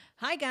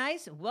Hi,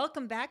 guys.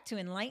 Welcome back to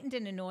Enlightened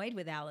and Annoyed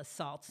with Alice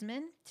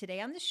Saltzman.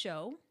 Today on the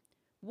show,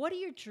 what are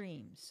your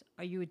dreams?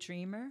 Are you a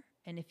dreamer?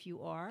 And if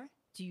you are,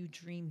 do you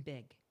dream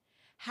big?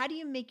 How do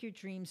you make your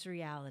dreams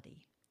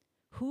reality?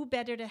 Who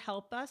better to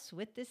help us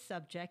with this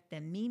subject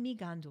than Mimi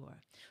Gandour,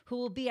 who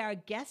will be our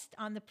guest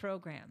on the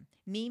program?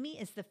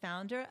 Mimi is the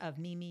founder of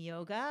Mimi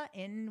Yoga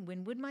in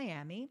Wynwood,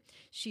 Miami.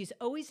 She's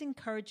always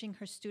encouraging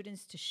her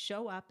students to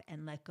show up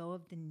and let go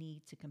of the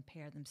need to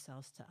compare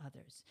themselves to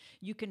others.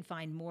 You can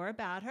find more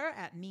about her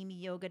at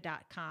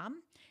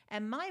mimiyoga.com.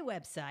 And my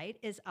website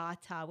is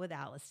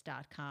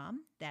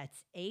atawithalice.com.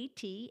 That's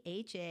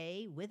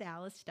ATHA with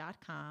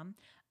Alice.com.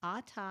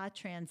 Ata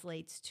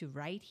translates to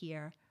right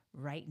here,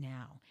 right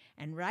now.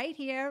 And right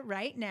here,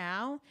 right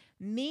now,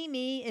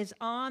 Mimi is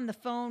on the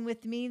phone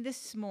with me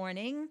this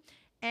morning.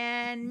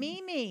 And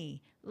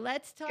Mimi,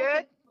 let's talk.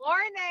 Good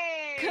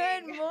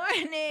Good morning.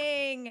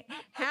 morning.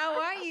 How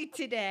are you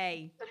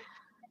today?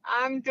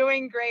 I'm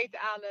doing great,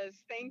 Alice.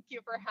 Thank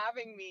you for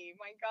having me.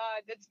 My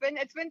God, it's been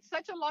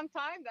such a long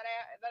time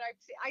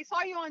I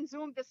saw you on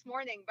Zoom this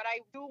morning, but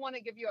I do want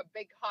to give you a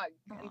big hug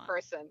in Aw,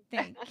 person.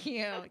 thank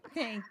you.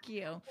 Thank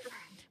you.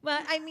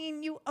 Well, I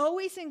mean, you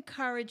always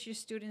encourage your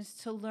students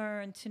to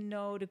learn, to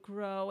know, to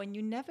grow, and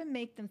you never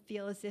make them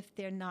feel as if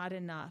they're not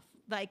enough.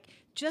 Like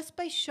just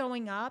by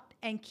showing up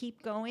and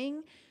keep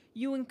going,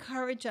 you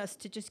encourage us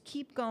to just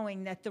keep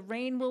going, that the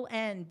rain will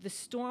end, the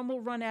storm will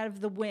run out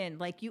of the wind.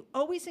 Like you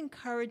always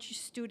encourage your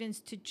students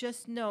to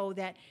just know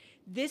that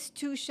this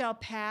too shall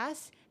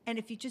pass. And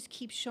if you just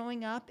keep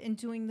showing up and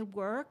doing the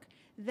work,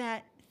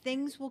 that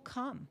things will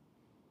come.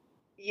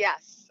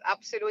 Yes,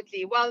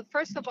 absolutely. Well,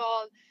 first of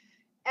all,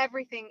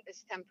 everything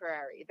is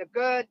temporary. The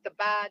good, the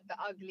bad, the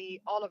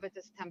ugly, all of it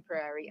is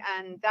temporary.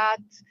 And that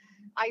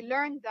I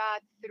learned that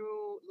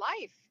through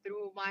life,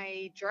 through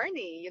my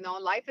journey.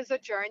 Life is a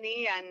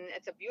journey and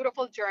it's a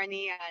beautiful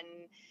journey.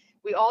 And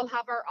we all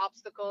have our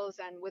obstacles.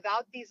 And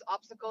without these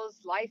obstacles,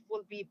 life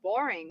will be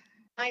boring.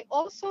 I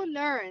also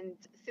learned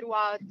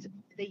throughout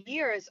the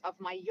years of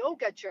my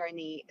yoga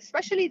journey,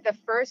 especially the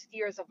first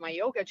years of my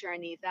yoga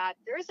journey, that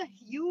there's a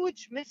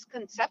huge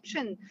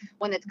misconception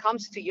when it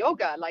comes to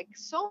yoga. Like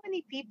so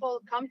many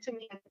people come to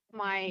me,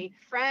 my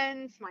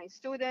friends, my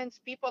students,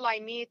 people I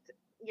meet,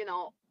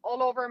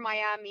 all over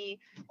Miami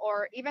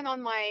or even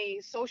on my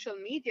social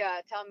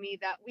media tell me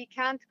that we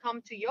can't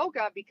come to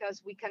yoga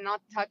because we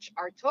cannot touch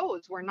our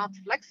toes. We're not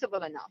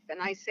flexible enough. And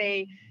I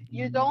say,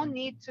 you don't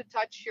need to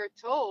touch your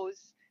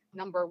toes.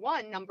 Number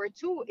one. Number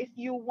two, if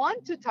you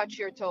want to touch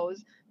your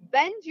toes,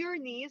 bend your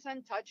knees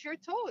and touch your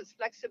toes.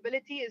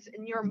 Flexibility is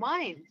in your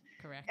mind.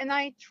 Correct. And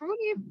I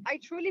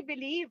truly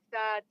believe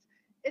that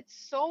it's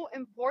so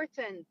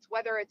important,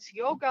 whether it's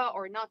yoga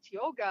or not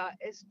yoga,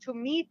 is to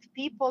meet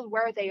people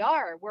where they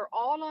are. We're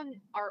all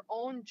on our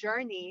own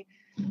journey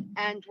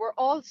and we're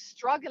all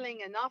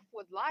struggling enough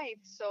with life.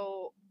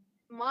 So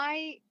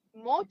my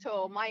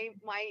my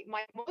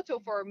motto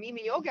for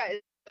Mimi Yoga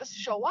is just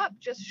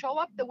show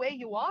up the way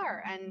you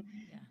are and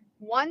Yeah.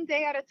 one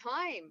day at a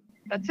time.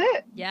 That's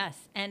it. Yes,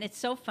 and it's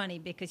so funny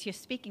because you're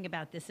speaking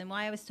about this and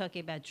why I was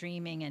talking about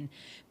dreaming, and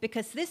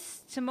because this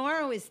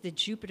tomorrow is the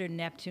Jupiter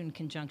Neptune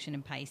conjunction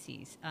in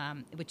Pisces,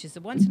 which is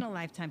a once in a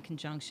lifetime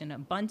conjunction,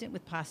 abundant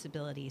with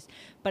possibilities,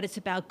 but it's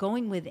about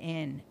going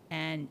within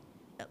and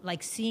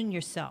like seeing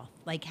yourself,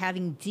 like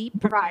having deep,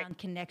 Right, profound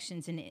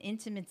connections and an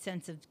intimate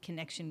sense of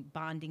connection,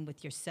 bonding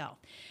with yourself.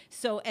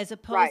 So, as right,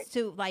 opposed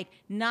to like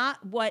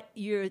not what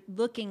you're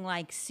looking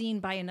like seen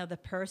by another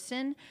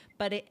person,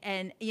 but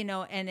and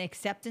an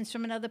acceptance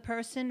from another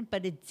person,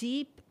 but a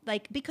deep,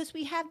 like, because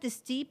we have this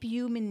deep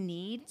human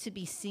need to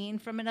be seen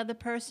from another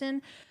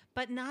person,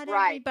 but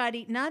right.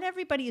 not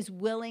everybody is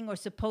willing or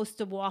supposed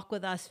to walk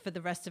with us for the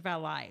rest of our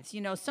lives.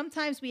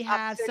 Sometimes we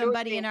have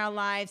somebody in Absolutely. our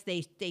lives,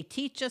 they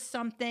teach us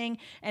something,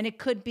 and it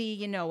could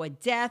be, a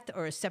death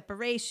or a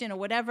separation or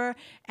whatever,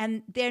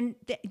 and then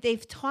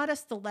they've taught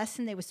us the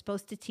lesson they were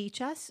supposed to teach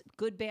us,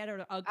 good, bad,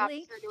 or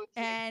ugly, Absolutely.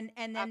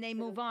 and then they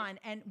move Absolutely. on.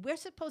 And we're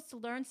supposed to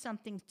learn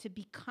something to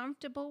be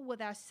comfortable with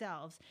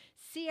ourselves,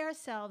 see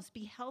ourselves,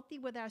 be healthy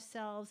with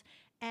ourselves,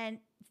 and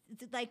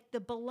like the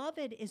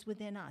beloved is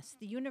within us,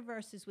 the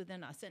universe is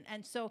within us.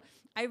 And so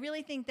I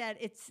really think that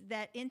it's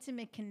that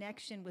intimate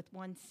connection with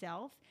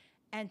oneself,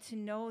 and to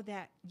know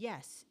that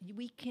yes,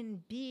 we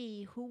can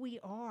be who we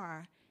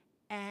are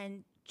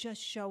and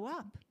just show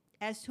up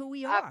as who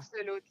we are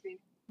Absolutely.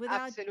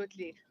 without,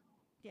 Absolutely.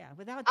 yeah,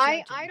 without I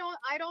I judging. don't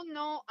I don't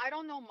know I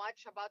don't know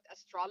much about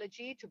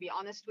astrology, to be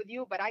honest with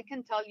you, but I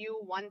can tell you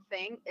one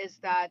thing is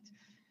that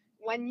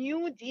when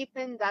you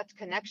deepen that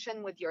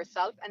connection with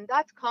yourself, and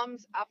that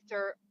comes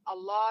after a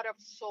lot of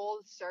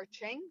soul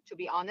searching, to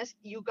be honest,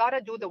 you got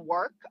to do the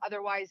work,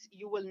 otherwise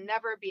you will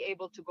never be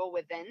able to go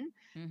within.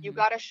 You Mm-hmm.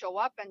 got to show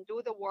up and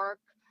do the work,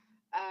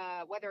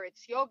 whether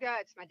it's yoga,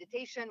 it's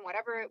meditation,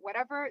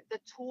 whatever the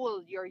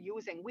tool you're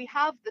using. We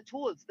have the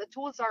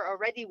tools are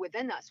already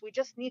within us, we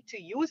just need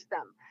to use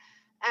them.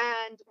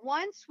 And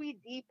once we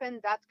deepen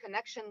that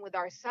connection with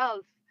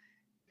ourselves,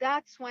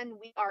 that's when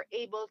we are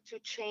able to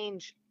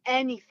change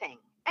anything,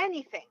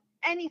 anything.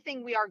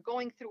 anything we are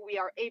going through, we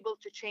are able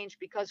to change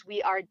because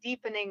we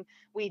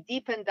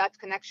deepen that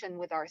connection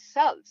with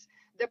ourselves.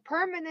 The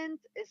permanent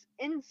is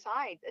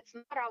inside, it's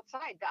not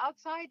outside. The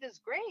outside is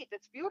great,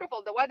 it's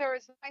beautiful, the weather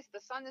is nice, the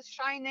sun is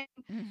shining,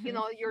 Mm-hmm.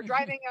 you're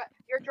driving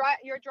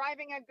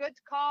a good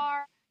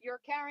car, you're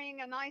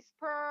carrying a nice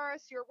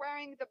purse, you're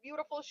wearing the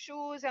beautiful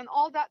shoes and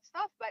all that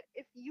stuff. But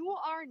if you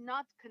are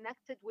not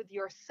connected with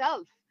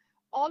yourself,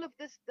 all of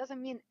this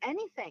doesn't mean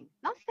anything,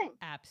 nothing.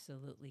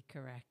 Absolutely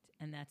correct.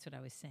 And that's what I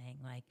was saying.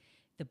 Like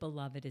the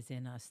beloved is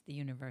in us, the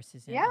universe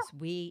is in Yeah, us.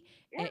 We,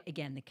 yeah.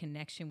 again, the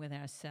connection with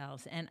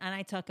ourselves. And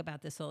I talk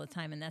about this all the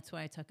time. And that's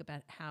why I talk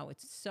about how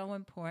it's so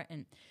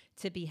important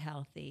to be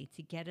healthy,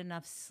 to get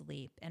enough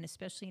sleep. And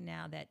especially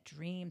now that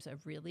dreams are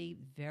really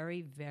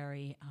very,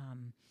 very,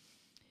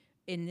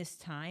 in this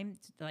time,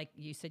 like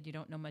you said, you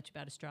don't know much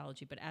about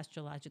astrology, but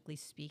astrologically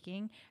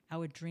speaking,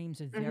 our dreams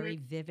are Hmm. very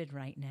vivid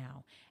right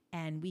now,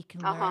 and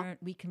Uh-huh.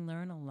 we can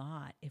learn a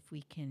lot if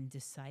we can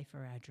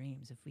decipher our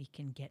dreams, if we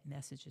can get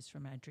messages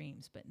from our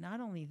dreams. But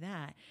not only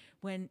that,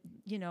 when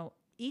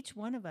each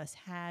one of us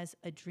has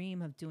a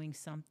dream of doing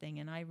something,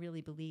 and I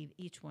really believe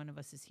each one of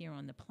us is here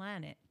on the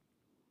planet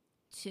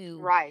to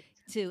Right.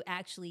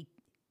 actually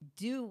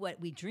do what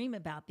we dream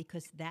about,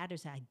 because that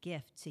is our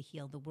gift to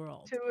heal the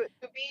world. To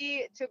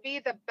be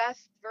the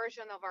best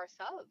version of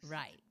ourselves.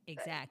 Right, Uh,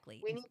 exactly.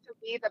 we need to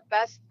be the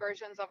best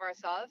versions of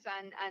ourselves,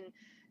 and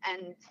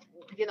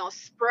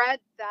spread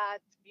that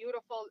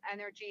beautiful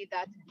energy,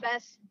 that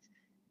best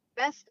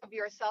of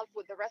yourself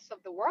with the rest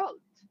of the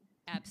world.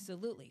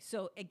 Absolutely.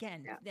 So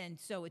again, Yeah. then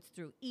so it's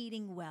through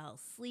eating well,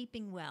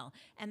 sleeping well,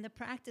 and the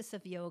practice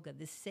of yoga,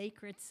 the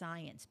sacred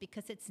science,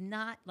 because it's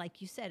not,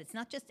 like you said, it's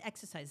not just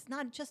exercise.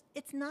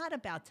 It's not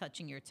about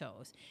touching your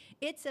toes.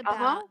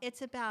 Uh-huh.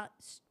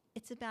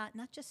 It's about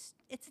not just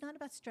it's not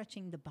about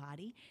stretching the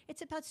body,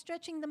 it's about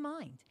stretching the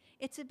mind.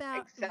 It's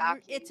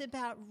Exactly.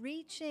 about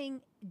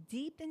reaching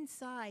deep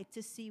inside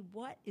to see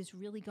what is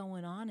really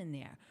going on in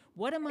there.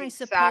 What am I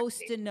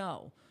supposed Exactly. to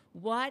know?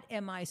 What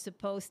am I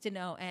supposed to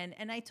know?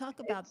 And I talk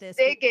about It's this.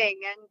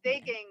 digging and Yeah,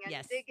 digging and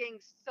yes. digging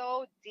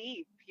so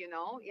deep, you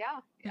know?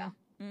 Yeah, yeah,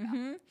 Mm, yeah.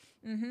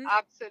 mm-hmm. Mm-hmm.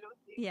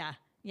 Absolutely. Yeah.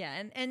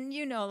 Yeah. And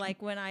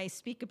like when I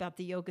speak about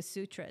the Yoga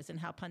Sutras and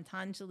how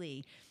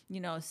Patanjali,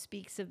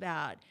 speaks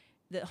about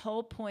the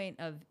whole point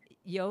of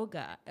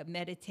yoga, of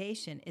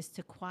meditation, is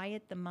to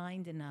quiet the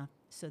mind enough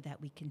so that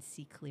we can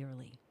see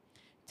clearly,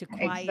 to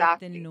quiet the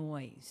Exactly.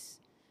 noise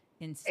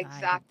inside of the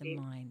Exactly.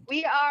 mind.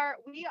 We are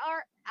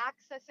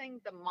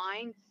accessing the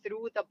mind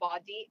through the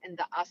body in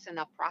the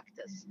asana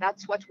practice.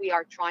 That's what we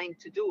are trying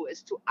to do,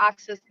 is to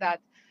access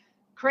that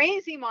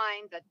crazy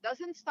mind that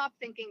doesn't stop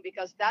thinking,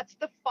 because that's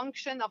the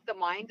function of the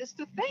mind, is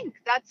to think.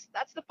 That's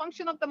the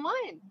function of the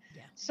mind.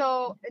 Yeah.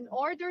 So in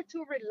order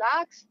to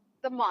relax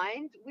the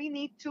mind, we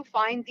need to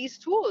find these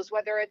tools,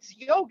 whether it's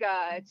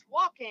yoga, it's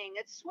walking,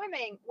 it's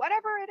swimming,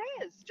 whatever it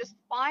is. Just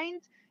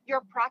find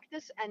your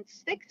practice and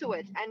stick to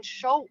it and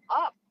show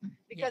up, Yeah.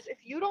 because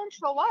if you don't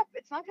show up,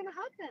 it's not going to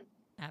happen.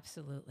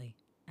 Absolutely.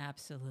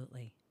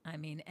 Absolutely. I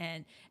mean,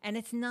 and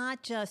it's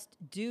not just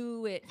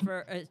do it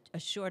for a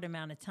short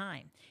amount of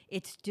time.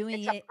 It's doing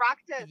It's a it.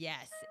 practice.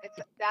 Yes.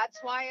 That's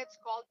why it's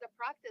called the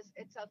practice.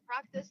 It's a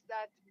practice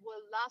that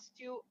will last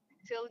you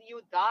till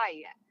you die.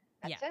 Yeah.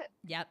 That's it.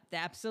 Yep.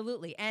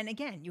 Absolutely. And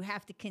again, you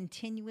have to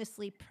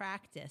continuously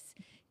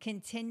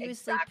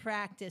Exactly.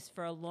 practice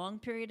for a long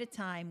period of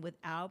time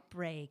without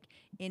break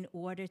in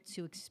order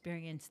to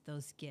experience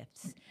those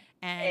gifts.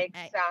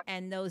 Exactly.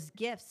 And those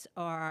gifts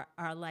are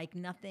like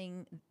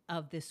nothing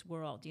of this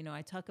world.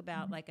 I talk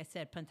about, like I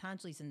said,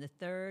 Patanjali's in the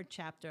third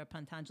chapter of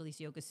Patanjali's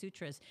Yoga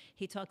Sutras.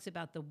 He talks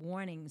about the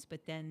warnings,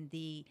 but then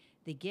the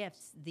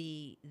gifts,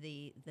 the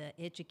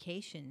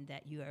education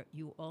that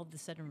you all of a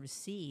sudden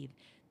receive,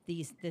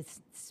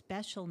 this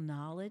special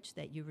knowledge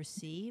that you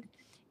receive,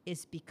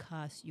 is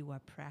because you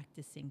are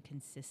practicing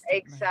consistently.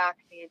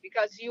 Exactly.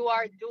 Because you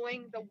are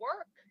doing the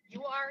work.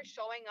 You are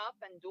showing up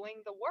and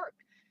doing the work.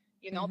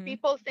 Mm-hmm.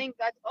 People think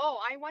that, oh,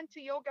 I went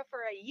to yoga for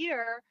a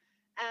year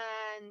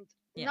and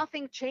Yeah.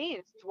 nothing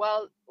changed.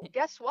 Well,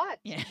 guess what?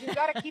 Yeah. You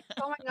got to keep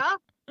showing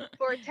up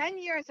for 10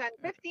 years and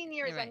 15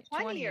 years You're and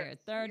right. 20 20 years, years.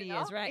 30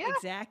 years, right? Yeah,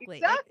 Exactly.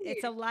 It's a exactly.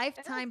 Yeah,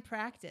 lifetime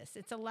practice.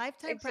 It's a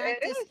lifetime it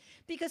practice is.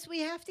 because we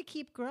have to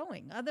keep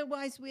growing.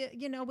 Otherwise, we're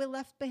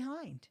left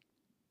behind.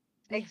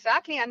 We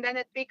Exactly. And then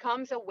it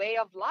becomes a way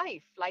of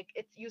life. Like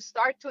you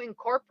start to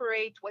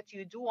incorporate what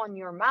you do on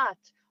your mat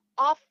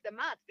off the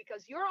mat,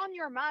 because you're on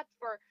your mat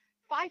for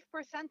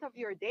 5% of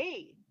your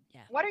day.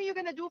 Yeah. What are you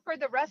going to do for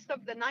the rest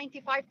of the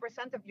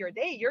 95% of your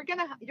day? You're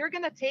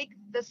going to take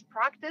this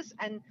practice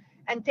and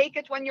take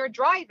it when you're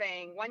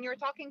driving, when you're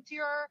talking to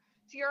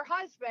your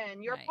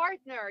husband, your Right.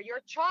 partner,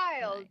 your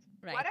child,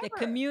 Right, right. The whatever.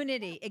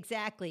 community,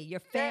 exactly. Your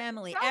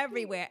family, Exactly.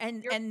 everywhere,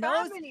 and Your and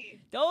family.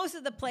 those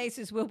are the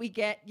places where we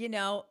get,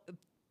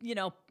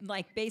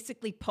 like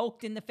basically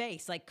poked in the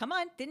face. Like, come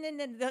on,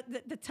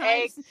 the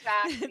times,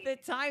 Exactly. the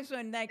times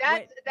when like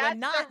That's we're that's the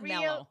not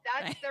real mellow,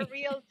 that's right? the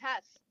real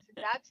test.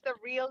 That's the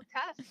real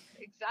test.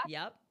 Exactly.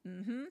 Yep.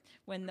 Mm-hmm.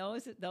 When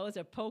those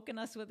are poking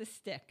us with a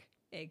stick.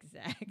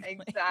 Exactly.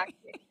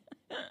 Exactly.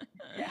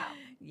 Yeah.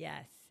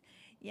 Yes.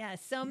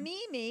 Yes. So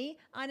Mimi,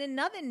 on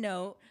another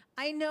note,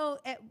 I know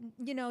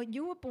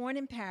you were born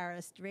in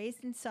Paris,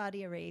 raised in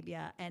Saudi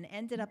Arabia, and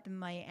ended up in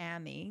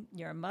Miami.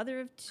 You're a mother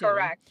of two.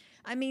 Correct.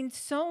 I mean,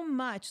 so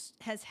much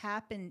has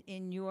happened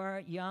in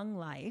your young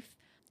life.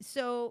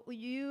 So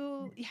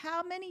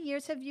how many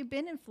years have you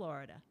been in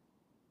Florida?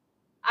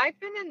 I've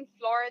been in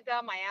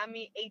Florida,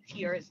 Miami, 8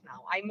 years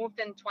now. I moved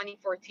in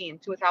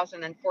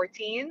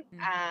 2014, Hmm.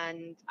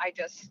 and I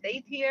just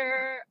stayed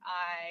here.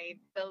 I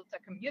built a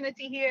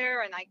community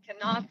here, and I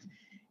cannot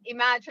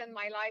imagine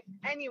my life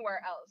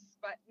anywhere else.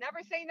 But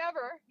never say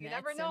never. You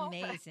never That's know.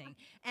 amazing.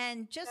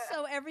 And just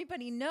so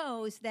everybody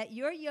knows that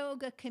your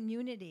yoga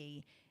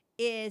community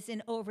is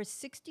in over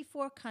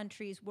 64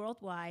 countries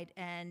worldwide.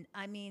 And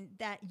I mean,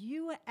 that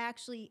you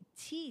actually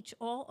teach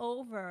all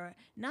over,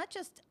 not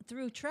just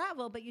through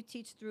travel, but you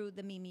teach through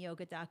the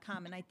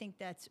mimiyoga.com. And I think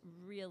that's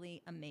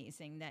really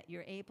amazing that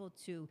you're able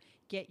to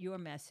get your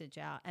message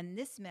out. And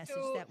this message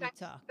to that we thanks,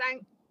 talk.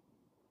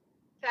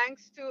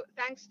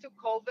 thanks to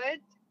COVID,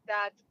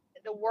 that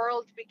the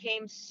world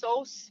became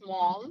so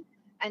small,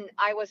 and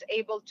I was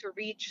able to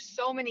reach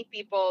so many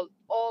people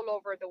all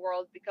over the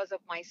world because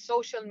of my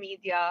social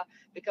media,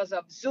 because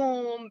of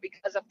Zoom,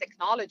 because of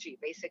technology,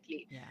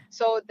 basically. Yeah.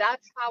 So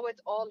that's how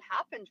it all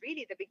happened.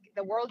 Really,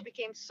 the world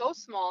became so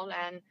small,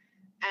 and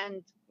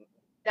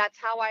that's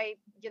how I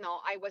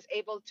was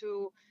able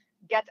to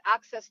get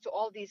access to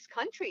all these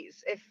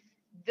countries. If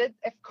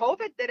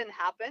COVID didn't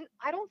happen,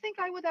 I don't think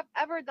I would have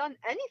ever done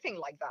anything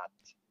like that.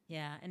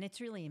 Yeah, and it's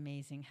really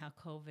amazing how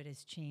COVID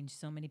has changed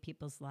so many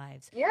people's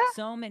lives. Yeah,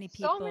 So many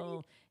so many.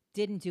 people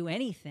didn't do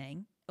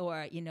anything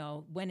or,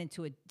 went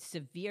into a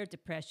severe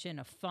depression,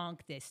 a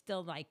funk. They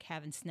still like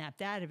haven't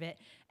snapped out of it.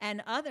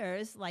 And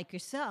others, like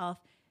yourself,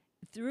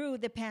 through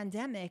the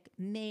pandemic,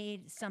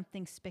 made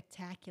something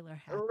spectacular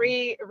happen.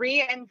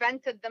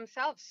 Reinvented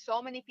themselves.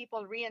 So many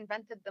people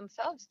reinvented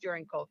themselves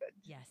during COVID.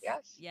 Yes.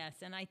 Yes. Yes,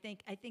 and I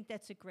think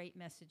that's a great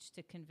message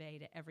to convey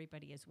to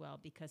everybody as well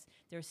because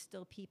there's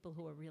still people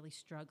who are really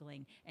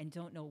struggling and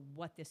don't know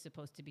what they're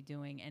supposed to be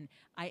doing and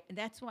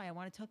that's why I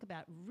want to talk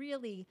about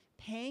really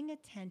paying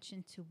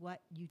attention to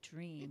what you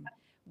dream.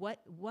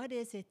 What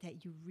is it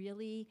that you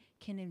really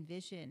can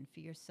envision for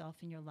yourself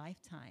in your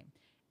lifetime?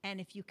 And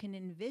if you can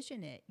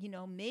envision it,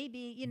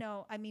 maybe,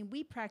 I mean,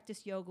 we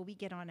practice yoga, we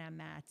get on our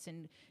mats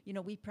and,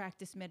 we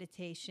practice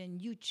meditation,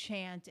 you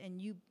chant and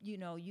you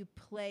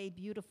play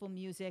beautiful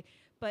music,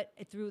 but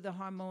through the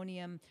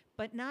harmonium,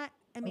 but not,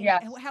 I mean,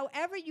 Yes.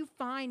 however you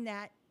find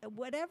that,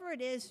 whatever it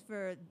is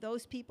for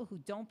those people who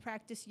don't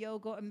practice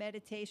yoga or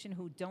meditation,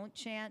 who don't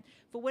chant,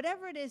 for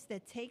whatever it is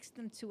that takes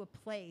them to a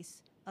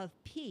place of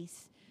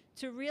peace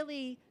to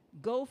really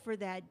go for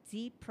that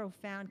deep,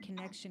 profound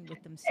connection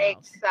with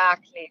themselves.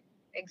 Exactly.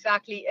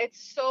 Exactly. It's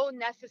so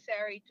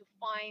necessary to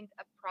find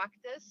a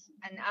practice.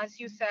 And as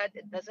you said,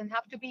 it doesn't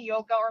have to be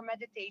yoga or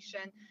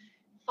meditation.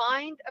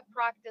 Find a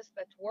practice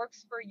that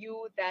works for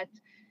you, that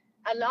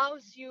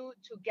allows you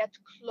to get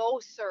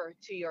closer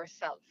to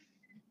yourself.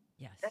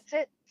 Yes. That's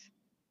it.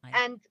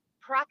 I And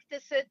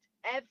practice it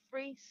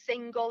every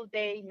single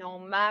day, no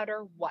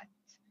matter what.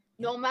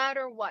 Yep. No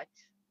matter what.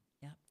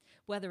 Yep.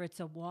 Whether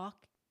it's a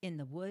walk in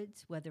the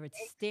woods, whether it's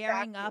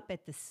staring Exactly. up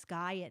at the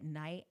sky at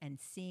night and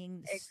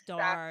seeing the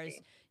stars,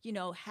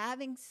 Exactly.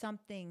 having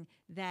something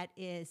that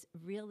is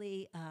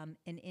really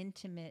an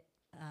intimate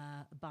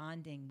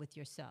bonding with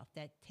yourself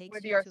that takes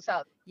With you to,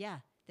 yourself. yeah,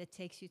 that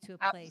takes you to a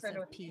place of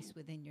Absolutely. peace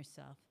within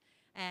yourself.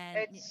 And,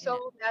 It's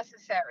so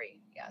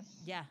necessary. Yes.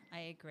 yeah, I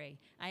agree.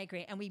 I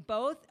agree. And we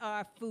both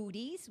are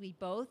foodies. We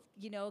both,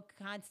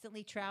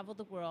 constantly travel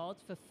the world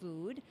for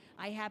food.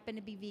 I happen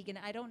to be vegan.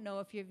 I don't know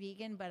if you're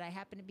vegan, but I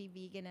happen to be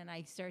vegan and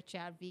I search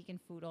out vegan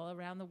food all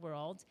around the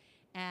world.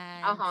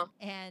 And Uh-huh.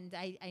 and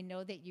I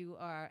know that you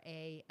are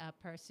a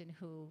person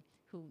who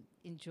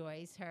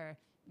enjoys her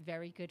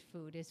very good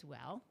food as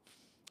well.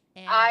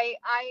 And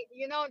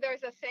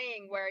There's a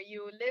saying where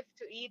you live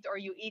to eat or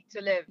you eat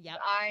to live. yep.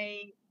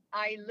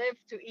 I live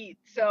to eat.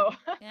 So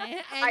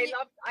And I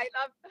love I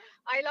love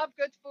I love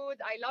good food.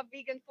 I love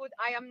vegan food.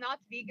 I am not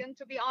vegan,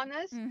 to be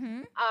honest.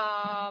 mm-hmm.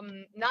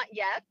 Not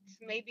yet.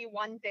 Maybe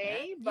one Yeah,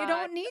 day, you but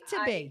don't need to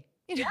I be.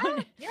 You yeah,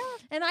 don't. yeah,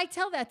 And I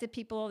tell that to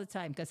people all the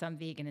time because I'm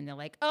vegan, and they're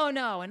like, "Oh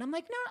no," and I'm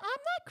like, "No,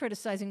 I'm not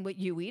criticizing what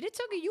you eat. It's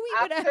okay. You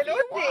eat whatever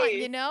you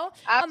want.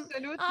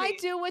 absolutely. I Absolutely.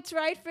 do what's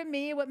right for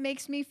me, what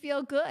makes me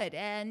feel good,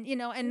 and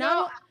and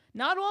No,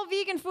 not all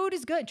vegan food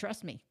is good.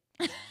 Trust me.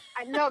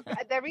 I no,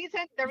 the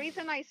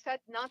reason I said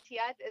not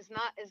yet is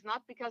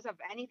not because of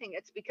anything.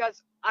 It's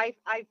because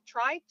I've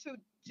tried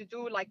to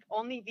do like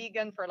only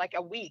vegan for like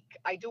a week.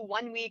 I do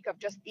 1 week of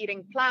just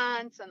eating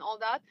plants and all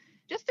that,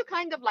 just to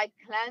kind of like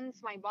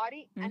cleanse my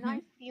body, and Mm-hmm. I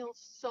feel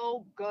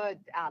so good,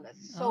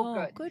 Alice, so Oh,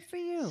 good. good for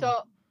you. So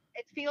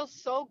it feels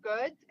so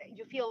good.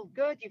 You feel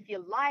good, you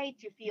feel light,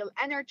 you feel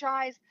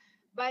energized,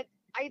 but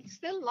I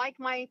still like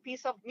my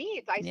piece of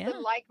meat. I Yeah,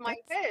 still like my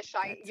that's fish.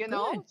 that's good.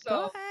 Go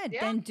So ahead,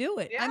 yeah, then do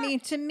it. I yeah, mean,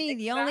 to me,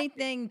 the only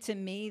exactly. thing to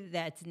me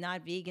that's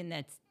not vegan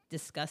that's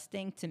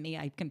disgusting. To me,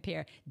 I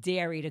compare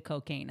dairy to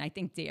cocaine. I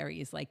think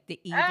dairy is like the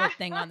evil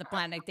thing on the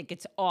planet. I think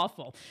it's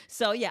awful.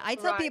 So yeah, I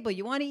tell Right, people,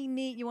 you want to eat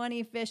meat, you want to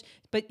eat fish,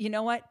 but you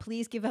know what?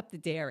 Please give up the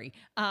dairy.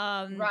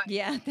 right,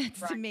 Yeah, that's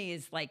to right. me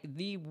is like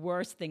the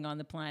worst thing on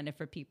the planet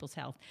for people's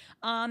health.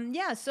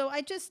 Yeah, so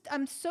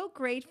I'm so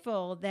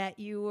grateful that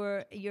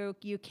you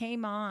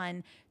came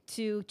on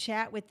to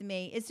chat with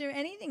me. Is there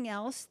anything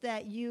else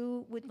that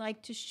you would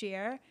like to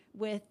share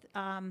with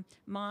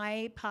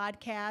my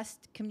podcast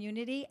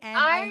community? And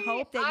I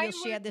hope that I you'll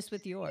share would, this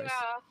with yours.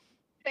 yeah.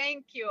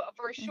 Thank you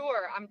for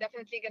sure. I'm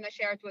definitely gonna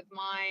share it with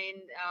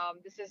mine.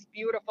 This is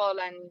beautiful,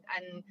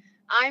 and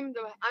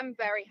I'm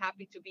very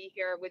happy to be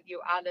here with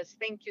you, Alice.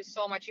 Thank you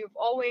so much. You've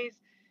always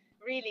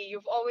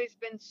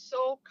been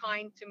so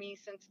kind to me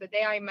since the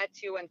day I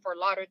met you in Fort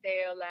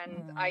Lauderdale,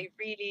 and Aw, I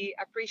really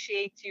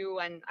appreciate you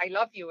and I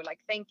love you. Like,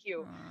 thank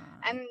you.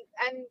 aw. And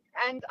and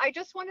and I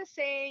just want to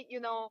say,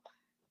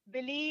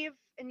 believe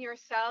in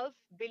yourself,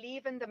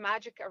 believe in the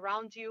magic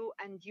around you,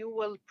 and you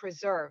will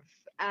preserve.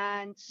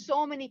 And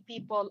so many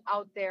people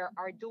out there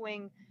are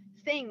doing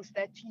things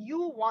that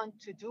you want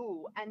to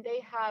do, and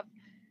they have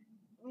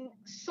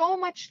so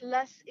much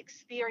less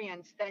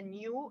experience than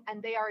you,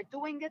 and they are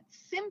doing it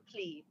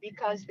simply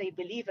because they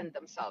believe in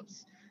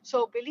themselves.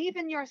 So believe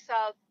in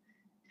yourself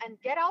and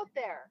get out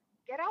there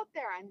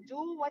and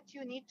do what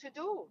you need to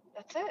do.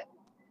 That's it.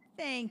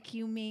 Thank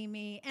you,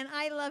 Mimi. And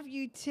I love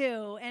you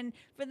too. And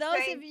for those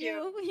of Thank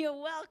you. you, you're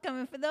welcome.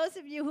 And for those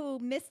of you who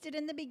missed it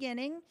in the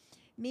beginning,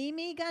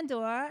 Mimi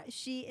Gandor,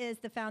 she is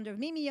the founder of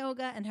Mimi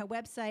Yoga, and her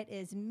website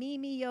is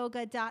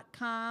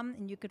mimiyoga.com.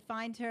 And you could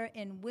find her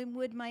in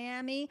Wynwood,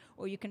 Miami,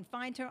 or you can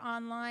find her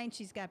online.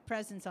 She's got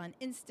presence on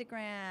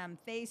Instagram,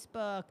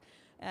 Facebook,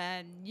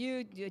 and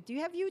you do you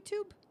have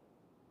YouTube?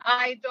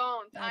 I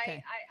don't.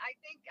 Okay.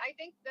 I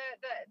think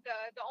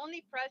the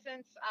only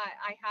presence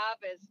I have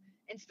is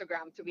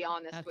Instagram, to be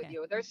honest with Okay.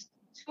 you. There's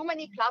too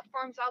many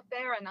platforms out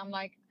there, and I'm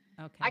like,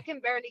 I Okay. can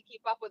barely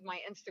keep up with my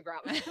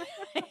Instagram.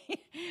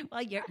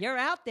 Well, you're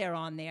out there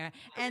on there,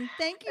 and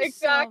thank you so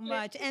Exactly.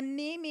 much. And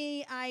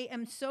Mimi, I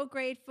am so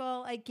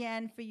grateful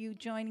again for you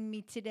joining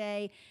me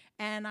today,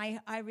 and I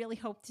really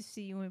hope to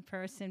see you in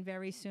person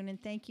very soon. And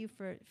thank you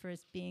for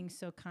being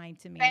so kind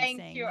to me and Thank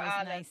saying you, those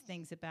nice Alice.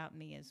 things about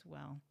me as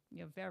well.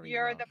 You're very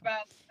You're the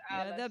welcome. best, You're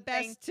the Alice.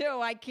 Thank best you. too.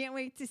 I can't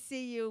wait to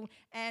see you,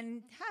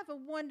 and have a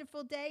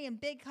wonderful day.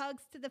 And big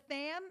hugs to the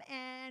fam,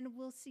 and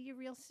we'll see you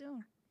real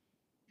soon.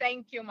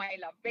 Thank you, my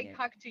love. Big Yeah.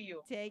 hug to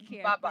you. Take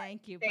care. Bye bye.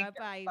 Thank you. Take Bye care.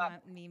 bye, Bye.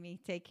 Mimi.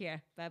 Take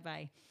care. Bye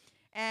bye.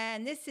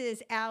 And this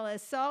is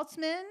Alice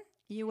Saltzman.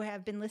 You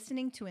have been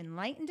listening to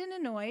Enlightened and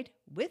Annoyed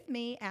with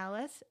me,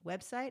 Alice.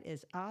 Website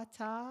is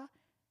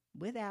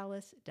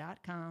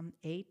atawithalice.com,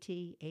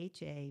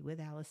 ATHA with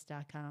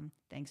Alice.com.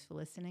 Thanks for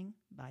listening.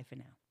 Bye for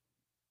now.